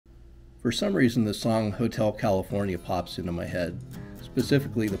For some reason, the song Hotel California pops into my head,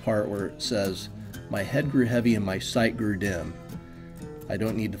 specifically the part where it says, "My head grew heavy and my sight grew dim. I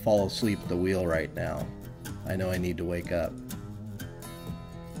don't need to fall asleep at the wheel right now. I know I need to wake up."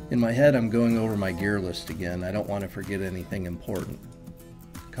 In my head, I'm going over my gear list again. I don't want to forget anything important.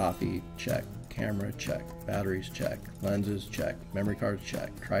 Coffee, check. Camera, check. Batteries, check. Lenses, check. Memory cards,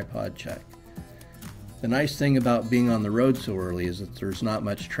 check. Tripod, check. The nice thing about being on the road so early is that there's not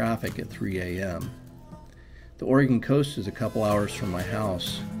much traffic at 3 a.m. The Oregon coast is a couple hours from my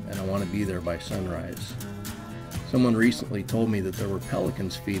house, and I want to be there by sunrise. Someone recently told me that there were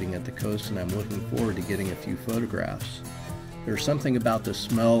pelicans feeding at the coast, and I'm looking forward to getting a few photographs. There's something about the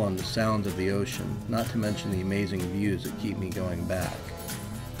smell and the sounds of the ocean, not to mention the amazing views that keep me going back.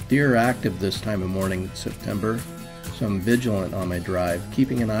 Deer are active this time of morning in September, so I'm vigilant on my drive,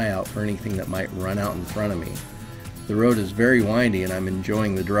 keeping an eye out for anything that might run out in front of me. The road is very windy and I'm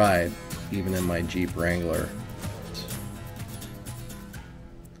enjoying the drive, even in my Jeep Wrangler.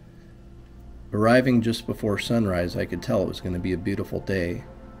 Arriving just before sunrise, I could tell it was going to be a beautiful day.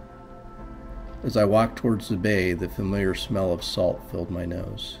 As I walked towards the bay, the familiar smell of salt filled my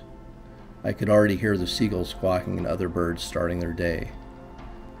nose. I could already hear the seagulls squawking and other birds starting their day.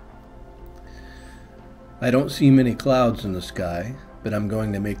 I don't see many clouds in the sky, but I'm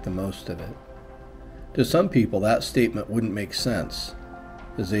going to make the most of it. To some people, that statement wouldn't make sense,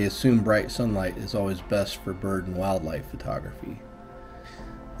 as they assume bright sunlight is always best for bird and wildlife photography.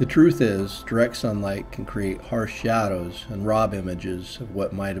 The truth is, direct sunlight can create harsh shadows and rob images of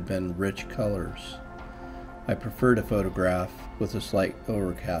what might have been rich colors. I prefer to photograph with a slight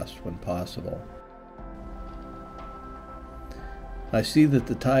overcast when possible. I see that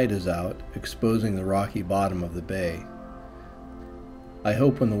the tide is out, exposing the rocky bottom of the bay. I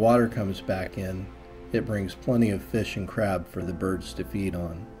hope when the water comes back in, it brings plenty of fish and crab for the birds to feed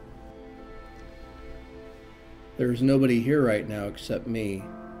on. There is nobody here right now except me.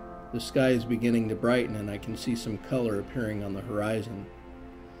 The sky is beginning to brighten and I can see some color appearing on the horizon.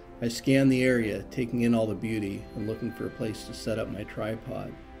 I scan the area, taking in all the beauty and looking for a place to set up my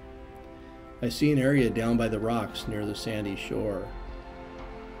tripod. I see an area down by the rocks near the sandy shore.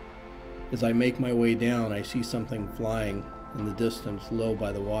 As I make my way down, I see something flying in the distance low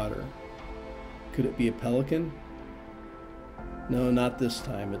by the water. Could it be a pelican? No, not this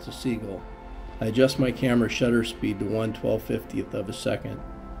time. It's a seagull. I adjust my camera shutter speed to 1/1250th of a second.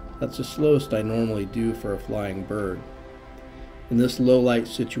 That's the slowest I normally do for a flying bird. In this low light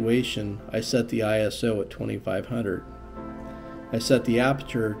situation, I set the ISO at 2500. I set the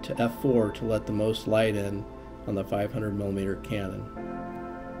aperture to f4 to let the most light in on the 500mm Canon.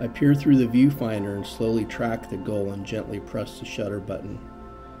 I peer through the viewfinder and slowly track the gull and gently press the shutter button.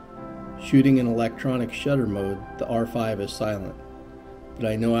 Shooting in electronic shutter mode, the R5 is silent, but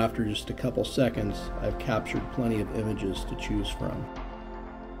I know after just a couple seconds I've captured plenty of images to choose from.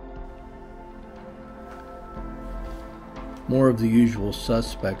 More of the usual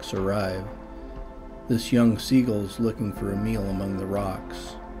suspects arrive. This young seagull is looking for a meal among the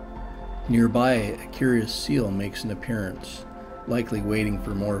rocks. Nearby, a curious seal makes an appearance, likely waiting for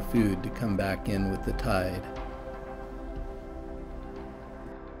more food to come back in with the tide.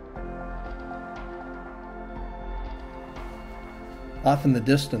 Off in the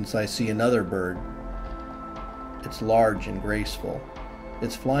distance, I see another bird. It's large and graceful.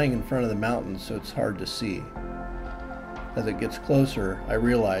 It's flying in front of the mountains, so it's hard to see. As it gets closer, I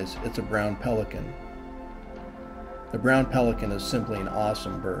realize it's a brown pelican. The brown pelican is simply an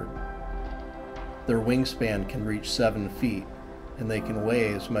awesome bird. Their wingspan can reach 7 feet, and they can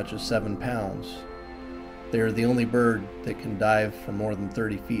weigh as much as 7 pounds. They are the only bird that can dive for more than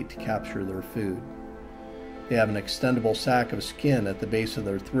 30 feet to capture their food. They have an extendable sac of skin at the base of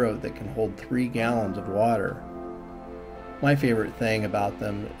their throat that can hold 3 gallons of water. My favorite thing about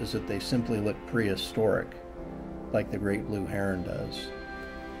them is that they simply look prehistoric, like the great blue heron does.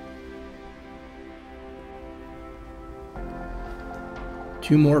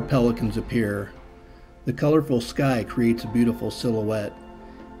 Two more pelicans appear. The colorful sky creates a beautiful silhouette.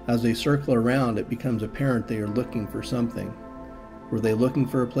 As they circle around, it becomes apparent they are looking for something. Were they looking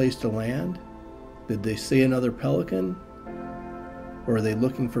for a place to land? Did they see another pelican? Or are they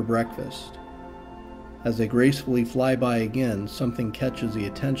looking for breakfast? As they gracefully fly by again, something catches the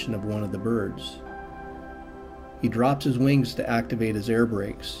attention of one of the birds. He drops his wings to activate his air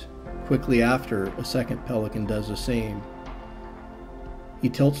brakes. Quickly after, a second pelican does the same. He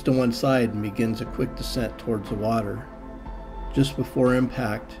tilts to one side and begins a quick descent towards the water. Just before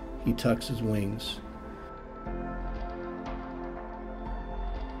impact, he tucks his wings.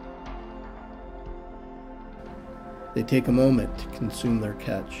 They take a moment to consume their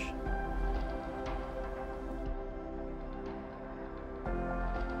catch.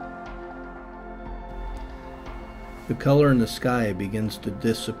 The color in the sky begins to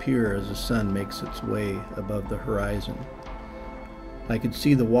disappear as the sun makes its way above the horizon. I could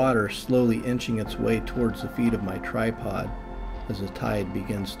see the water slowly inching its way towards the feet of my tripod as the tide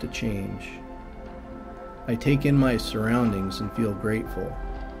begins to change. I take in my surroundings and feel grateful.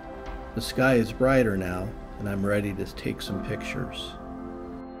 The sky is brighter now, and I'm ready to take some pictures.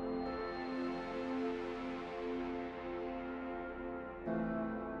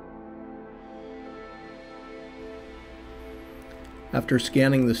 After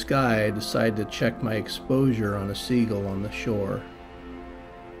scanning the sky, I decide to check my exposure on a seagull on the shore.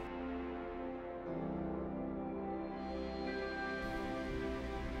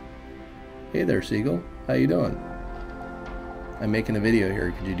 Hey there, seagull. How you doing? I'm making a video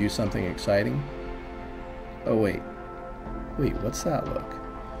here. Could you do something exciting? Oh, wait. Wait, what's that look?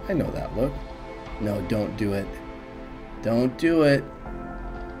 I know that look. No, don't do it. Don't do it.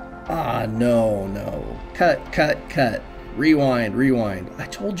 Ah, no, no. Cut, cut, cut. Rewind, rewind. I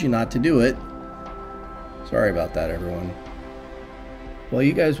told you not to do it. Sorry about that, everyone. While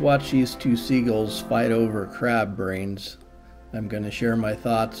you guys watch these two seagulls fight over crab brains, I'm going to share my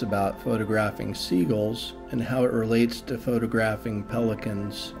thoughts about photographing seagulls and how it relates to photographing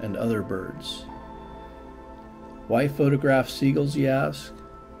pelicans and other birds. Why photograph seagulls, you ask?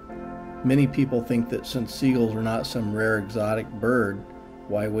 Many people think that since seagulls are not some rare exotic bird,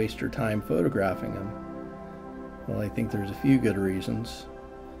 why waste your time photographing them? Well, I think there's a few good reasons.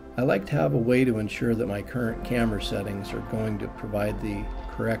 I like to have a way to ensure that my current camera settings are going to provide the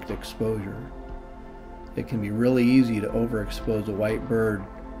correct exposure. It can be really easy to overexpose a white bird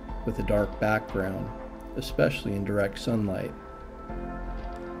with a dark background, especially in direct sunlight.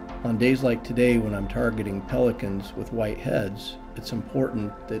 On days like today when I'm targeting pelicans with white heads, it's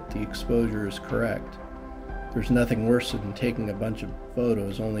important that the exposure is correct. There's nothing worse than taking a bunch of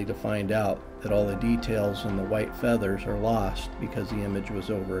photos only to find out that all the details in the white feathers are lost because the image was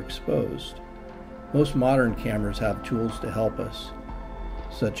overexposed. Most modern cameras have tools to help us,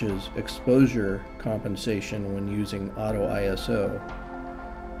 such as exposure compensation when using auto ISO.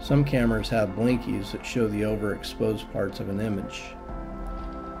 Some cameras have blinkies that show the overexposed parts of an image.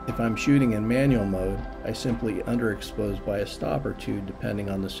 If I'm shooting in manual mode, I simply underexpose by a stop or two depending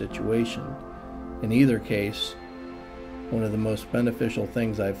on the situation. In either case, one of the most beneficial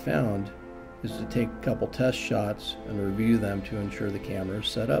things I've found is to take a couple test shots and review them to ensure the camera is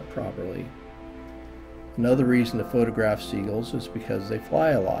set up properly. Another reason to photograph seagulls is because they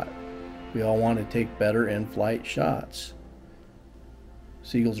fly a lot. We all want to take better in-flight shots.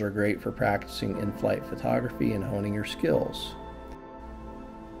 Seagulls are great for practicing in-flight photography and honing your skills.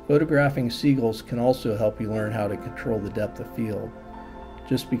 Photographing seagulls can also help you learn how to control the depth of field.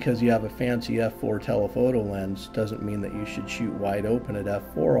 Just because you have a fancy f4 telephoto lens doesn't mean that you should shoot wide open at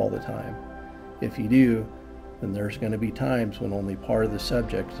f4 all the time. If you do, then there's going to be times when only part of the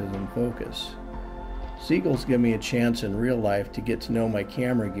subject is in focus. Seagulls give me a chance in real life to get to know my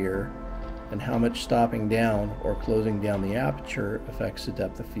camera gear and how much stopping down or closing down the aperture affects the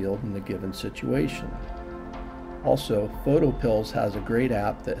depth of field in a given situation. Also, PhotoPills has a great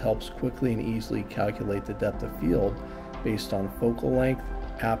app that helps quickly and easily calculate the depth of field based on focal length,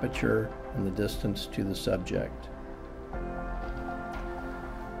 aperture, and the distance to the subject.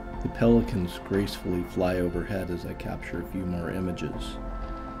 The pelicans gracefully fly overhead as I capture a few more images.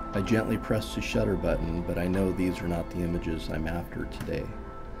 I gently press the shutter button, but I know these are not the images I'm after today.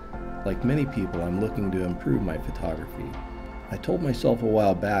 Like many people, I'm looking to improve my photography. I told myself a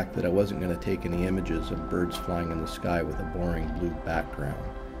while back that I wasn't going to take any images of birds flying in the sky with a boring blue background,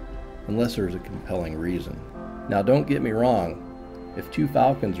 unless there's a compelling reason. Now don't get me wrong, if two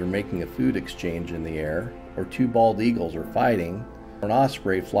falcons are making a food exchange in the air, or two bald eagles are fighting, or an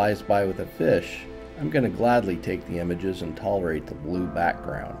osprey flies by with a fish, I'm going to gladly take the images and tolerate the blue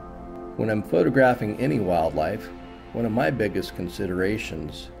background. When I'm photographing any wildlife, one of my biggest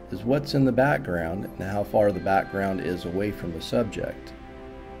considerations is what's in the background and how far the background is away from the subject.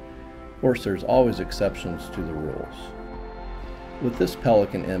 Of course, there's always exceptions to the rules. With this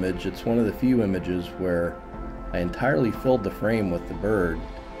pelican image, it's one of the few images where I entirely filled the frame with the bird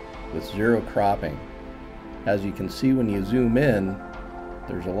with zero cropping. As you can see when you zoom in,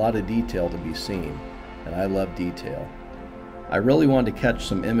 there's a lot of detail to be seen, and I love detail. I really wanted to catch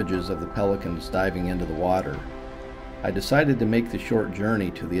some images of the pelicans diving into the water. I decided to make the short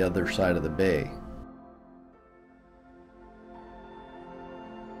journey to the other side of the bay.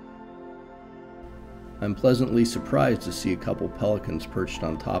 I'm pleasantly surprised to see a couple pelicans perched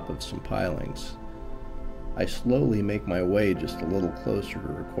on top of some pilings. I slowly make my way just a little closer to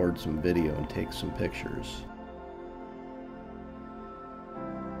record some video and take some pictures.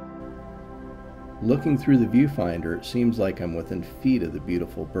 Looking through the viewfinder, it seems like I'm within feet of the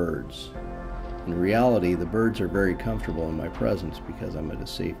beautiful birds. In reality, the birds are very comfortable in my presence because I'm at a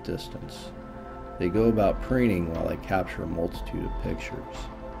safe distance. They go about preening while I capture a multitude of pictures.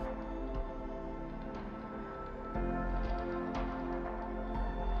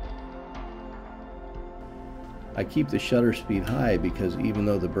 I keep the shutter speed high because even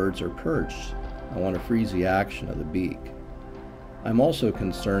though the birds are perched, I want to freeze the action of the beak. I'm also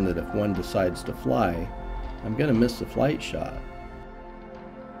concerned that if one decides to fly, I'm going to miss the flight shot.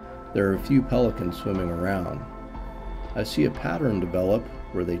 There are a few pelicans swimming around. I see a pattern develop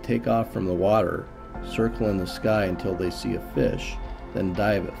where they take off from the water, circle in the sky until they see a fish, then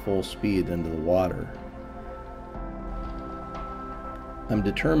dive at full speed into the water. I'm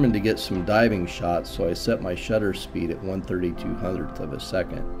determined to get some diving shots, so I set my shutter speed at 1/3200th of a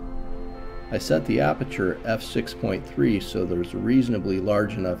second. I set the aperture f6.3 so there's a reasonably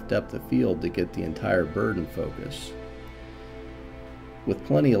large enough depth of field to get the entire bird in focus. With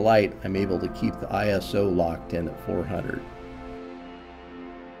plenty of light, I'm able to keep the ISO locked in at 400.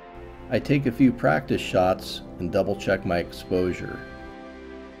 I take a few practice shots and double check my exposure.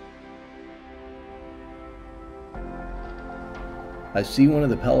 I see one of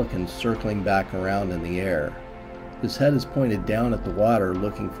the pelicans circling back around in the air. His head is pointed down at the water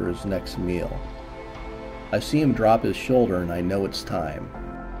looking for his next meal. I see him drop his shoulder and I know it's time.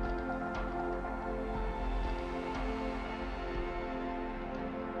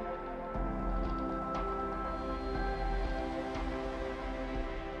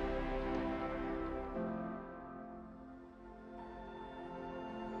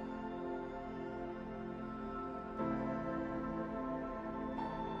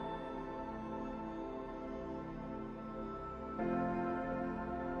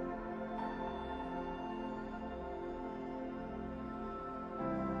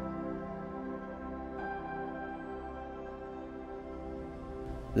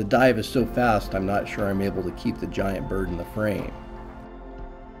 The dive is so fast I'm not sure I'm able to keep the giant bird in the frame.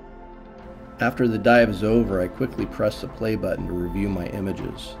 After the dive is over, I quickly press the play button to review my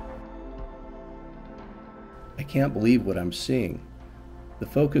images. I can't believe what I'm seeing. The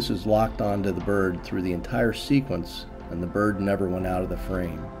focus is locked onto the bird through the entire sequence, and the bird never went out of the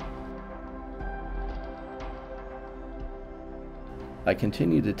frame. I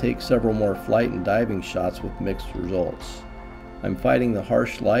continue to take several more flight and diving shots with mixed results. I'm fighting the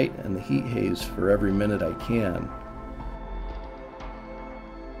harsh light and the heat haze for every minute I can.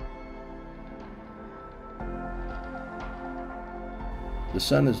 The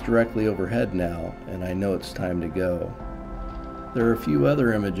sun is directly overhead now, and I know it's time to go. There are a few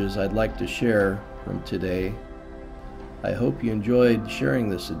other images I'd like to share from today. I hope you enjoyed sharing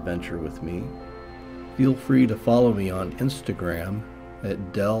this adventure with me. Feel free to follow me on Instagram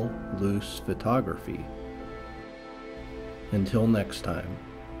at Del Loose Photography. Until next time.